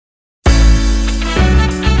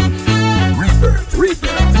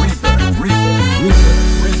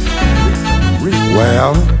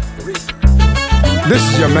y'all. This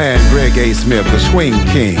is your man, Gregg Smith, the Swing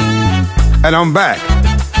King. And I'm back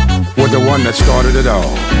with the one that started it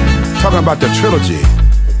all. Talking about the trilogy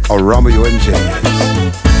of Romeo and Jazz.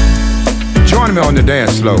 Join me on the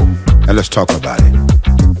dance floor and let's talk about it.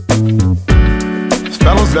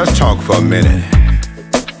 Fellas, let's talk for a minute.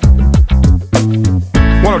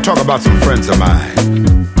 Want to talk about some friends of mine.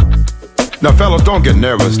 Now, fellas, don't get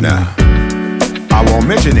nervous now. I won't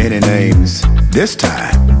mention any names this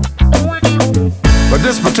time. But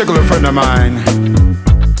this particular friend of mine,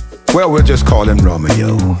 well, we'll just call him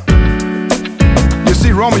Romeo. You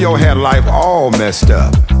see, Romeo had life all messed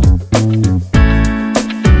up.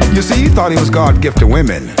 You see, he thought he was God's gift to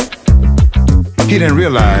women. He didn't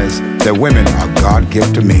realize that women are God's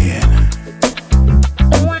gift to men.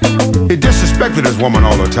 He disrespected his woman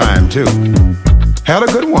all the time, too. Had a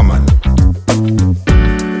good woman.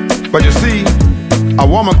 But you see, a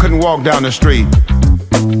woman couldn't walk down the street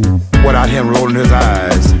without him rolling his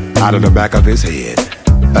eyes out of the back of his head.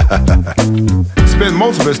 Spent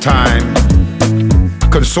most of his time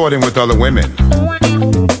consorting with other women.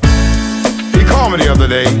 He called me the other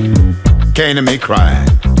day, came to me crying.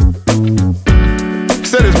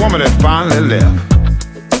 Said his woman had finally left.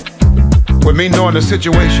 With me knowing the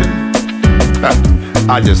situation,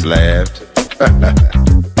 I just laughed.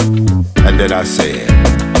 And then I said,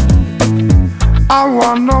 I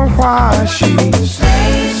wonder why she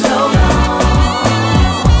stayed so long.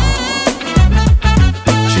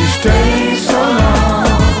 She stayed so long.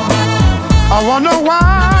 I wonder why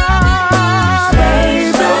she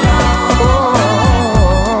stayed so long.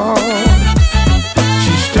 Oh,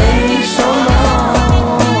 she stayed so long.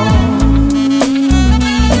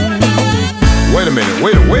 Wait a minute,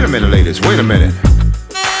 wait a minute, ladies, wait a minute.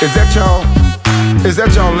 Is that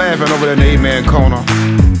y'all laughing over there in the amen corner?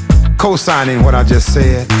 Co-signing what I just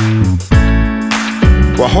said?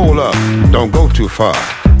 Well, hold up, don't go too far.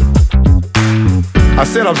 I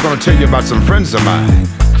said I was gonna tell you about some friends of mine.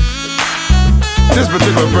 This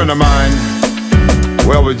particular friend of mine,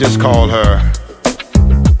 well, we just call her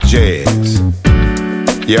Jazz.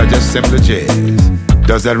 Yeah, just simply Jazz.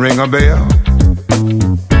 Does that ring a bell?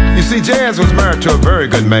 You see, Jazz was married to a very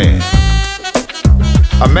good man.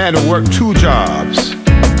 A man who worked 2 jobs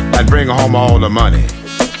and bring home all the money,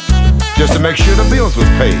 just to make sure the bills was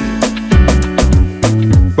paid.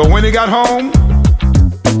 But when he got home,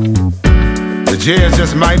 the Jazz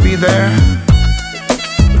just might be there,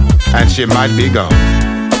 and she might be gone.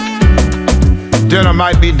 Dinner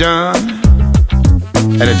might be done,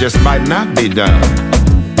 and it just might not be done.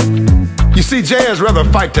 You see, Jazz rather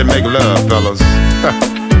fight than make love, fellas.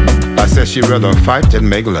 I said she'd rather fight than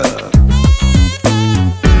make love.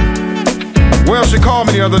 Well, she called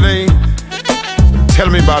me the other day,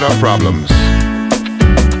 telling me about her problems.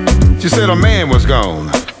 She said her man was gone.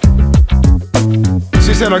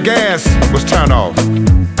 She said her gas was turned off,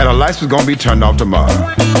 and her lights was gonna be turned off tomorrow.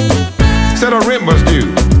 Said her rent was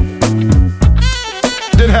due.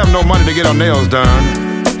 Didn't have no money to get her nails done,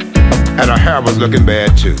 and her hair was looking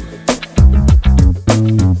bad too.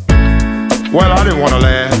 Well, I didn't want to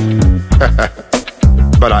laugh,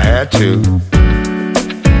 but I had to.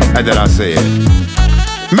 And then I said,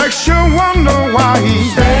 makes you wonder why he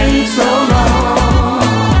stayed so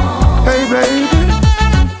long. Hey baby,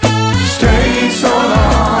 stayed so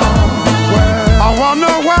long. Well, I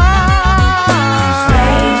wonder why he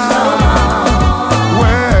stayed so long.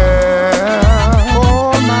 Well,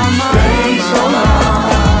 oh my, stayed so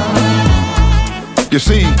long. You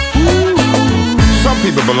see, some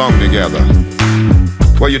people belong together.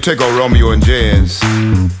 Well, you take old Romeo and Jazz.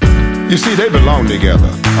 You see, they belong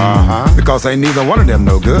together. Because ain't neither one of them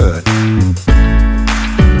no good.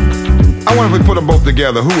 I wonder if we put them both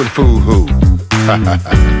together, who would fool who?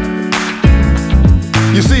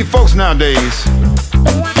 You see, folks nowadays,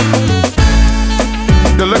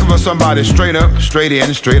 they're looking for somebody straight up, straight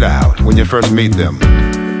in, straight out when you first meet them.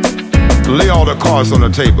 Lay all the cards on the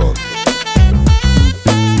table.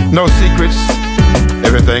 No secrets,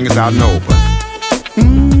 everything is out and open.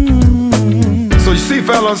 So you see,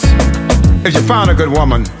 fellas, if you find a good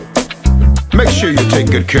woman, make sure you take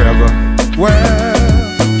good care of her. Well,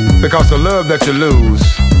 because the love that you lose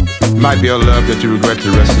might be a love that you regret the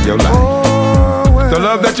rest of your life. Oh, well. The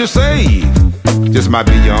love that you save just might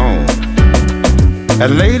be your own.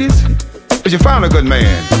 And ladies, if you find a good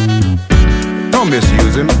man, don't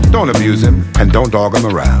misuse him, don't abuse him, and don't dog him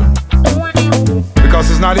around. Because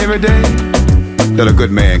it's not every day that a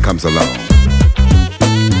good man comes along.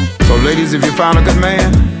 So ladies, if you found a good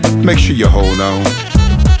man, make sure you hold on.